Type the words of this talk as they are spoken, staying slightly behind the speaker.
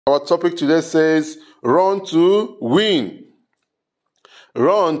Our topic today says, run to win.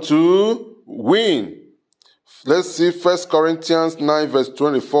 Run to win. Let's see 1 Corinthians 9 verse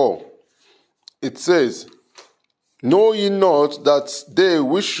 24. It says, know ye not that they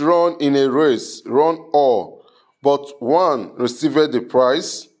which run in a race run all, but one receiveth the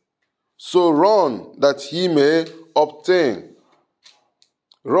prize? So run that ye may obtain.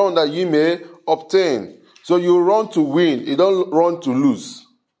 Run that ye may obtain. So you run to win, you don't run to lose.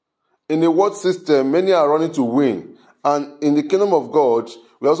 In the world system, many are running to win. And in the kingdom of God,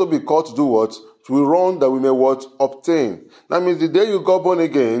 we also be called to do what? To run that we may what? Obtain. That means the day you got born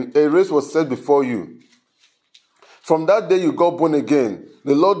again, a race was set before you. From that day you got born again,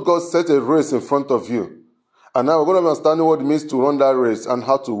 the Lord God set a race in front of you. And now we're going to be understanding what it means to run that race and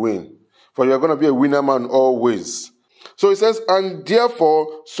how to win. For you're going to be a winner man always. So it says, and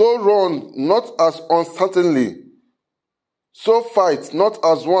therefore, so run not as uncertainly, so fight not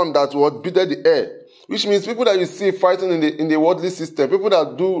as one that would beat the air. Which means people that you see fighting in the worldly system, people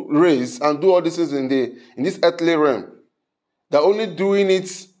that do race and do all these things in this earthly realm, they're only doing it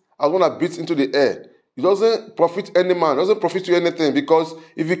as one that beats into the air. It doesn't profit any man, it doesn't profit you anything, because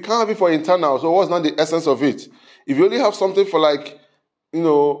if you can't have it for internal, so what's not the essence of it? If you only have something for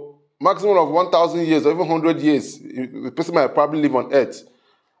maximum of 1,000 years or even 100 years, the person might probably live on earth.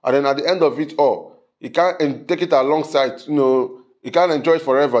 And then at the end of it all, you can't take it alongside, you can't enjoy it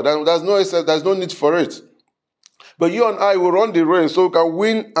forever. Then there's no need for it. But you and I will run the race so we can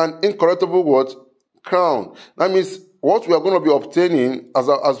win an incorruptible what? Crown. That means what we are going to be obtaining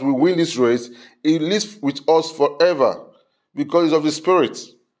as we win this race, it lives with us forever because it's of the Spirit,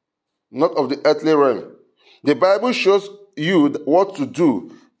 not of the earthly realm. The Bible shows you what to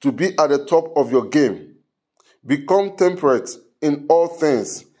do to be at the top of your game. Become temperate in all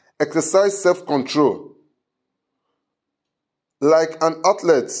things. Exercise self-control. Like an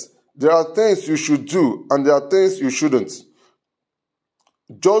athlete, there are things you should do and there are things you shouldn't.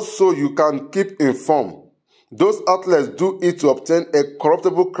 Just so you can keep informed. Those athletes do it to obtain a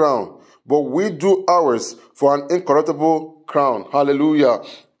corruptible crown, but we do ours for an incorruptible crown. Hallelujah.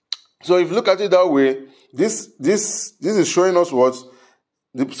 So if you look at it that way, this is showing us what?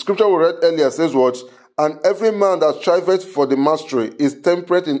 The scripture we read earlier says what? And every man that striveth for the mastery is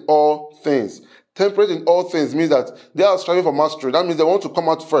temperate in all things. Temperate in all things means that they are striving for mastery. That means they want to come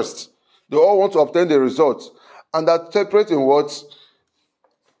out first. They all want to obtain the results. And that temperate in what?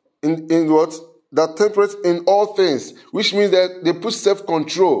 In what? That temperate in all things, which means that they put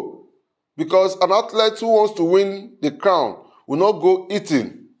self-control. Because an athlete who wants to win the crown will not go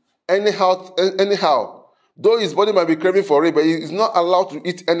eating anyhow. Though his body might be craving for it, but he is not allowed to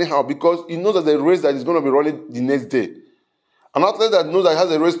eat anyhow because he knows that the race that he's going to be running the next day. An athlete that knows that he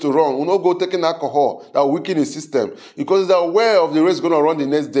has a race to run will not go taking alcohol that will weaken his system because he's aware of the race going to run the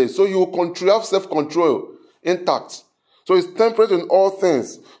next day. So you will have self-control intact. So it's temperate in all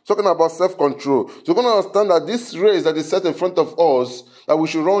things. Talking about self-control. So you're going to understand that this race that is set in front of us, that we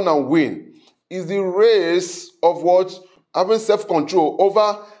should run and win, is the race of what? Having self-control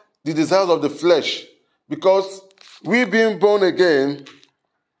over the desires of the flesh. Because we being born again,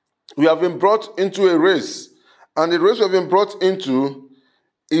 we have been brought into a race. And the race we have been brought into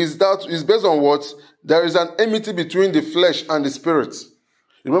is based on what? There is an enmity between the flesh and the spirit.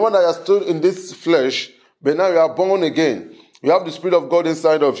 Remember that you are still in this flesh, but now you are born again. You have the Spirit of God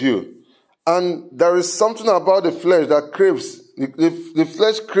inside of you. And there is something about the flesh that craves. The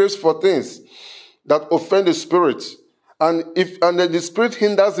flesh craves for things that offend the spirit. And then the spirit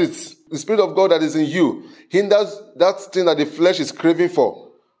hinders it. The Spirit of God that is in you hinders that thing that the flesh is craving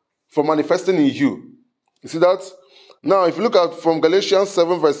for manifesting in you. You see that? Now, if you look at from Galatians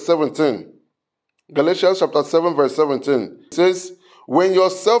 7 verse 17. Galatians chapter 7 verse 17. It says, when your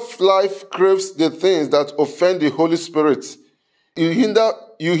self-life craves the things that offend the Holy Spirit, you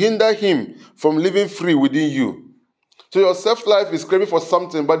hinder him from living free within you. So your self-life is craving for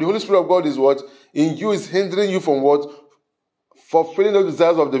something, but the Holy Spirit of God is what? In you is hindering you from what? Fulfilling the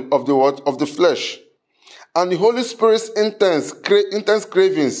desires of the flesh. And the Holy Spirit's intense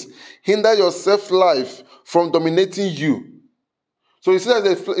cravings hinder your self-life from dominating you. So you see that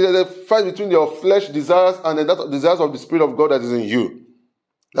there's a fight between your flesh desires and the desires of the Spirit of God that is in you.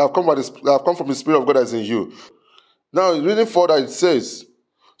 That have come from the Spirit of God that is in you. Now, reading further, it says,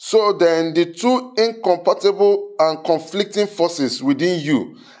 so then the two incompatible and conflicting forces within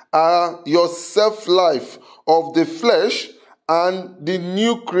you are your self-life of the flesh and the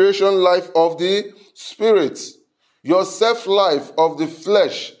new creation life of the Spirit. Your self-life of the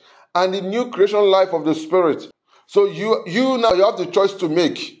flesh and the new creation life of the Spirit. So you now have the choice to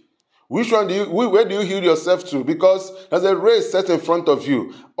make. Which one where do you yield yourself to? Because there's a race set in front of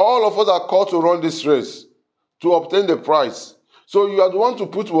you. All of us are called to run this race, to obtain the prize. So you are the one to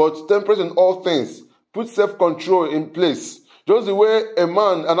put what? Temperate in all things. Put self-control in place. Just the way a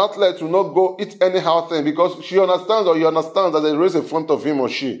man, an athlete, will not go eat anyhow thing because she understands or he understands that there's a race in front of him or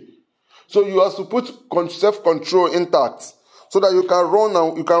she. So you have to put self-control intact so that you can run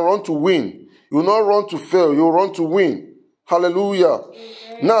and you can run to win. You will not run to fail, you will run to win. Hallelujah.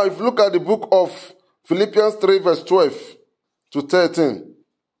 Okay. Now, if you look at the book of Philippians 3, verse 12 to 13,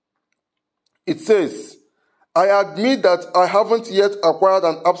 it says, I admit that I haven't yet acquired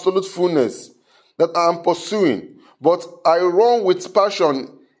an absolute fullness that I am pursuing, but I run with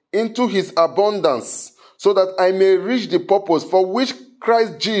passion into his abundance so that I may reach the purpose for which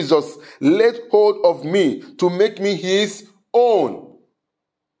Christ Jesus laid hold of me to make me his own.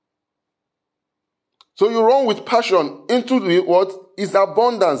 So you run with passion into what? His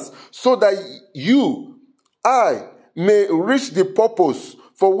abundance, so that I may reach the purpose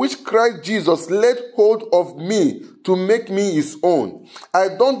for which Christ Jesus laid hold of me to make me his own. I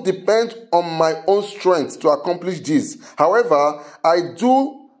don't depend on my own strength to accomplish this. However, I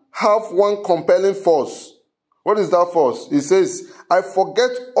do have one compelling force. What is that force? It says, I forget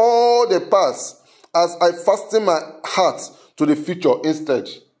all the past as I fasten my heart to the future instead.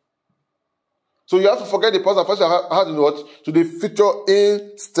 So you have to forget the past and fasten your heart to the future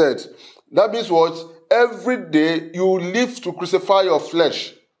instead. That means what? Every day you live to crucify your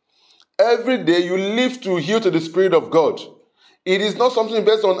flesh. Every day you live to yield to the Spirit of God. It is not something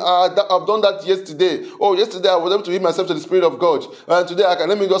based on, I've done that yesterday. Oh, yesterday I was able to yield myself to the Spirit of God. And today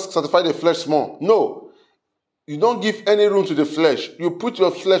let me just satisfy the flesh more. No. You don't give any room to the flesh. You put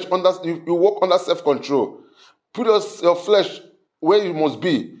your flesh under, you walk under self-control. Put your flesh where you must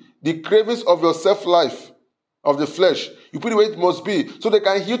be. The cravings of your self-life, of the flesh, you put it where it must be, so they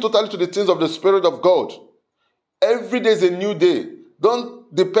can yield totally to the things of the Spirit of God. Every day is a new day.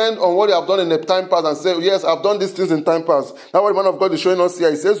 Don't depend on what you have done in the time past and say, yes, I've done these things in time past. That's what the man of God is showing us here.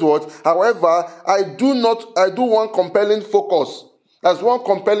 He says what? However, I do one compelling focus. That's one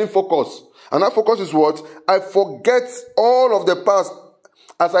compelling focus. And that focus is what? I forget all of the past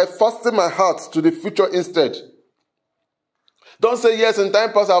as I fasten my heart to the future instead. Don't say, yes, in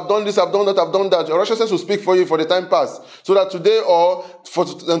time past, I've done this, I've done that, I've done that. Your righteousness will speak for you for the time past. So that today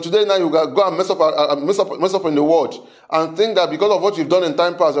today now you go and mess up in the world. And think that because of what you've done in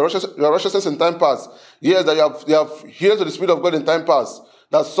time past, your righteousness in time past, yes, that you have healed to the Spirit of God in time past,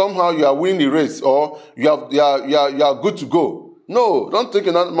 that somehow you are winning the race or you are good to go. No, don't think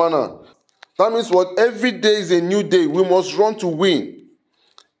in that manner. That means what? Every day is a new day. We must run to win.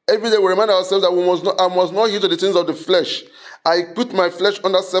 Every day we remind ourselves that I must not yield to the things of the flesh. I put my flesh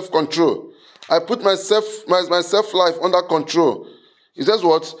under self-control. I put my self-life under control. He says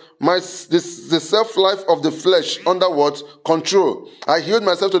what? The self-life of the flesh under what? Control. I yield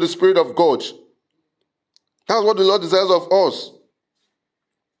myself to the Spirit of God. That's what the Lord desires of us.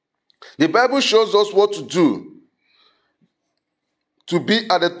 The Bible shows us what to do to be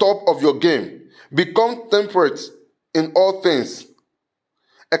at the top of your game. Become temperate in all things.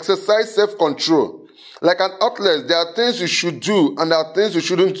 Exercise self-control. Like an athlete, there are things you should do and there are things you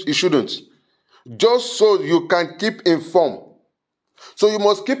shouldn't. Just so you can keep informed. So you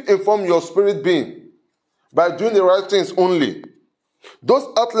must keep informed your spirit being by doing the right things only. Those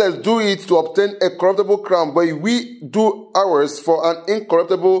athletes do it to obtain a corruptible crown, but we do ours for an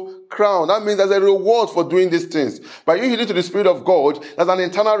incorruptible crown. That means there's a reward for doing these things. By you yielding to the Spirit of God, there's an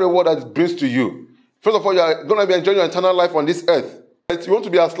internal reward that it brings to you. First of all, you are going to be enjoying your eternal life on this earth. You want to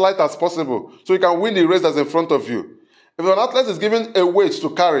be as light as possible so you can win the race that's in front of you. If an athlete is given a weight to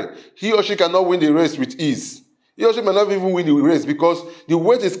carry, he or she cannot win the race with ease. He or she may not even win the race because the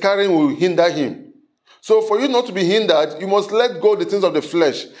weight he's carrying will hinder him. So for you not to be hindered, you must let go the things of the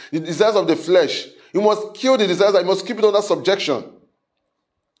flesh, the desires of the flesh. You must kill the desires, you must keep it under subjection.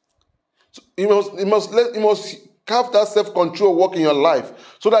 So you must have that self-control work in your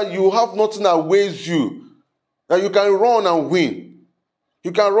life so that you have nothing that weighs you, that you can run and win.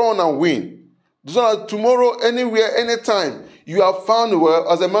 You can run and win. So that tomorrow, anywhere, anytime, you are found well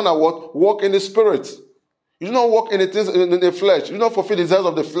as a man that walk in the Spirit. You do not walk in the things in the flesh. You do not fulfill the desires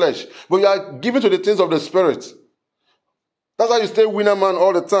of the flesh. But you are given to the things of the Spirit. That's how you stay winner man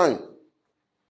all the time.